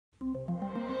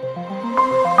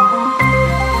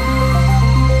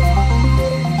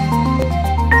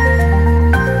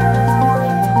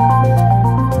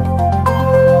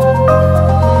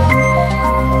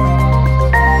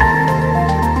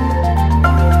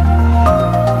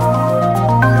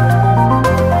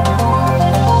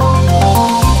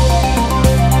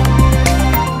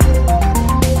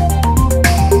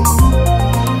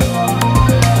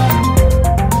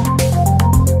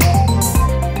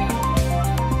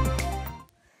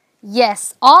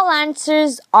Yes, all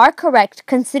answers are correct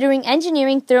considering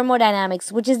engineering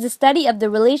thermodynamics, which is the study of the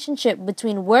relationship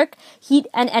between work, heat,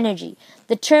 and energy.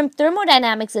 The term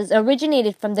thermodynamics is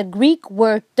originated from the Greek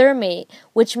word therme,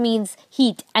 which means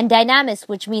heat, and dynamis,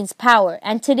 which means power,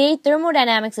 and today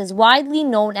thermodynamics is widely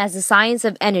known as the science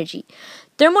of energy.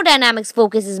 Thermodynamics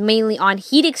focuses mainly on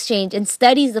heat exchange and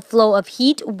studies the flow of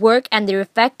heat, work, and their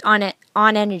effect on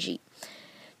energy.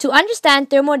 To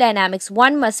understand thermodynamics,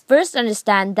 one must first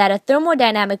understand that a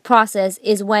thermodynamic process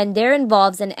is when there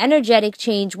involves an energetic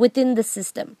change within the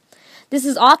system. This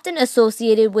is often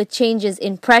associated with changes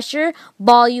in pressure,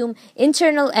 volume,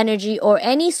 internal energy, or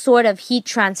any sort of heat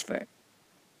transfer.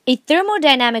 A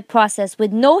thermodynamic process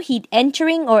with no heat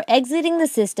entering or exiting the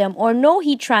system or no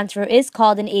heat transfer is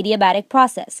called an adiabatic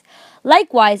process.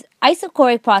 Likewise,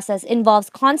 isochoric process involves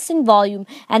constant volume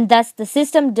and thus the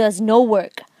system does no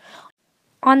work.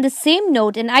 On the same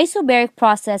note, an isobaric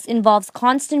process involves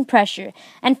constant pressure,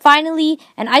 and finally,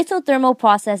 an isothermal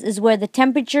process is where the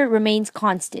temperature remains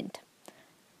constant.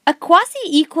 A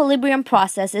quasi-equilibrium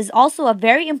process is also a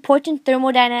very important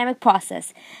thermodynamic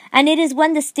process, and it is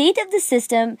when the state of the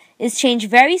system is changed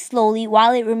very slowly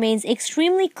while it remains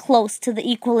extremely close to the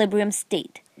equilibrium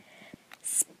state.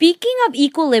 Speaking of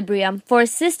equilibrium, for a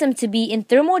system to be in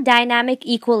thermodynamic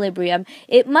equilibrium,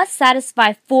 it must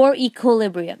satisfy 4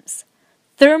 equilibriums: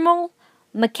 thermal,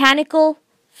 mechanical,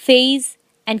 phase,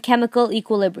 and chemical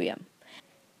equilibrium.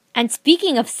 And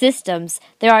speaking of systems,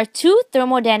 there are 2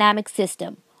 thermodynamic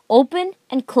systems, open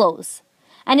and closed.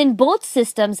 And in both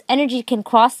systems, energy can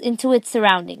cross into its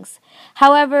surroundings.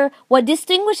 However, what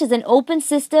distinguishes an open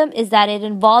system is that it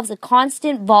involves a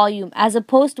constant volume as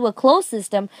opposed to a closed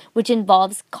system which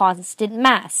involves constant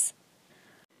mass.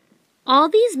 All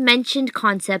these mentioned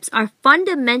concepts are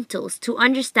fundamentals to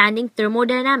understanding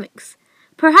thermodynamics.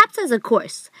 Perhaps as a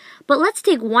course, but let's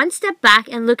take one step back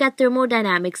and look at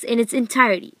thermodynamics in its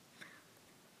entirety.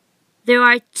 There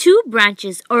are 2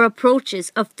 branches or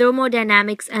approaches of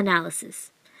thermodynamics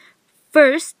analysis.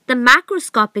 First, the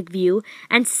macroscopic view,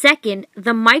 and second,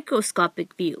 the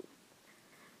microscopic view.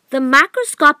 The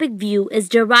macroscopic view is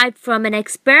derived from an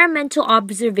experimental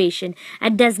observation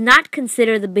and does not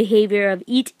consider the behavior of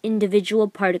each individual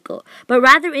particle, but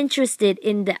rather interested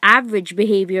in the average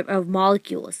behavior of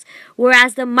molecules,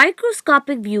 whereas the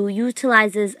microscopic view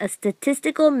utilizes a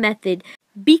statistical method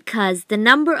because the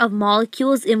number of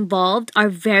molecules involved are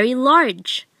very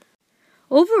large.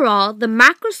 Overall, the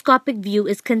macroscopic view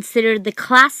is considered the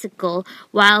classical,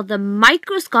 while the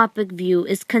microscopic view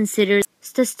is considered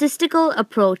statistical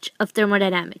approach of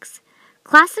thermodynamics.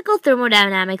 Classical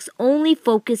thermodynamics only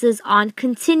focuses on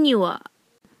continua.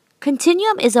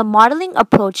 Continuum is a modeling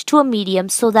approach to a medium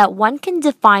so that one can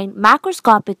define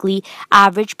macroscopically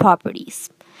average properties.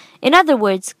 In other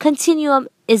words, continuum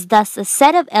is thus a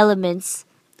set of elements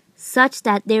such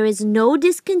that there is no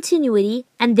discontinuity,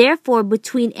 and therefore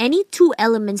between any 2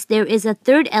 elements there is a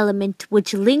third element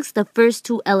which links the first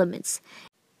 2 elements.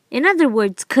 In other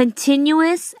words,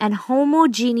 continuous and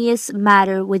homogeneous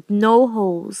matter with no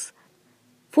holes.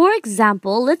 For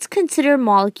example, let's consider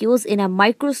molecules in a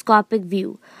microscopic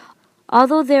view.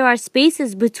 Although there are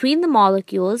spaces between the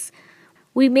molecules,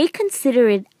 we may consider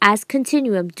it as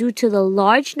continuum due to the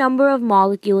large number of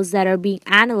molecules that are being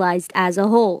analyzed as a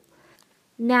whole.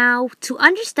 Now, to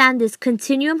understand this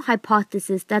continuum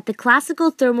hypothesis that the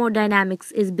classical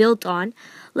thermodynamics is built on,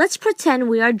 let's pretend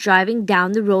we are driving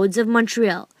down the roads of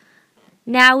Montreal.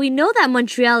 Now, we know that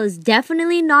Montreal is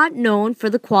definitely not known for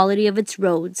the quality of its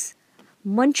roads.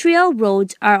 Montreal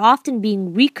roads are often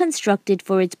being reconstructed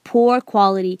for its poor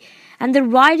quality, and the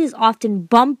ride is often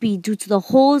bumpy due to the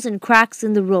holes and cracks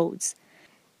in the roads.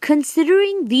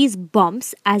 Considering these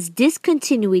bumps as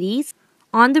discontinuities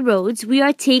on the roads, we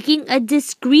are taking a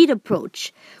discrete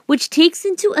approach, which takes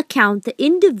into account the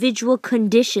individual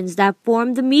conditions that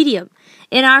form the medium,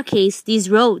 in our case, these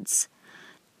roads.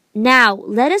 Now,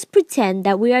 let us pretend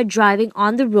that we are driving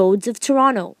on the roads of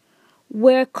Toronto,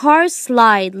 where cars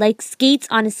slide like skates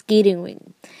on a skating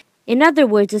rink. In other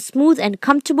words, a smooth and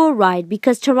comfortable ride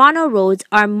because Toronto roads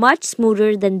are much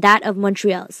smoother than that of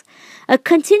Montreal's. A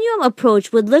continuum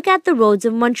approach would look at the roads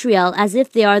of Montreal as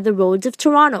if they are the roads of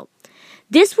Toronto.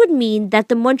 This would mean that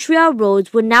the Montreal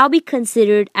roads would now be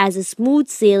considered as a smooth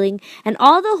sailing and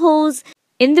all the holes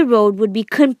in the road would be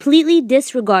completely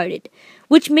disregarded,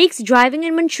 which makes driving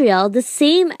in Montreal the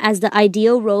same as the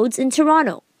ideal roads in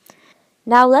Toronto.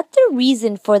 Now let the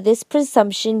reason for this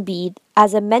presumption be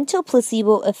as a mental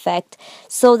placebo effect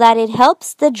so that it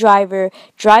helps the driver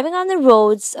driving on the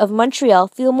roads of Montreal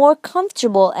feel more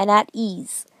comfortable and at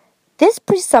ease. This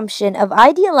presumption of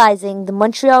idealizing the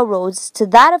Montreal roads to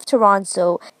that of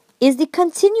Toronto is the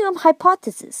continuum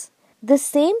hypothesis, the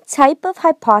same type of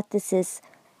hypothesis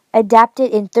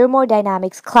adapted in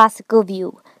thermodynamics classical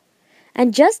view.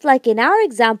 And just like in our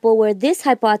example where this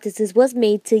hypothesis was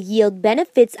made to yield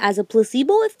benefits as a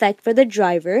placebo effect for the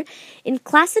driver, in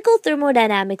classical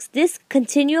thermodynamics this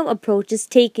continuum approach is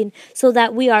taken so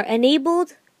that we are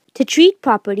enabled to treat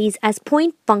properties as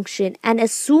point function and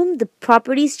assume the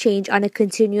properties change on a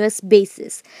continuous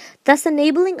basis, thus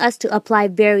enabling us to apply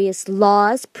various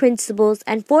laws, principles,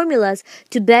 and formulas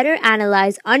to better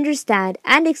analyze, understand,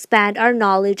 and expand our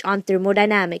knowledge on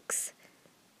thermodynamics.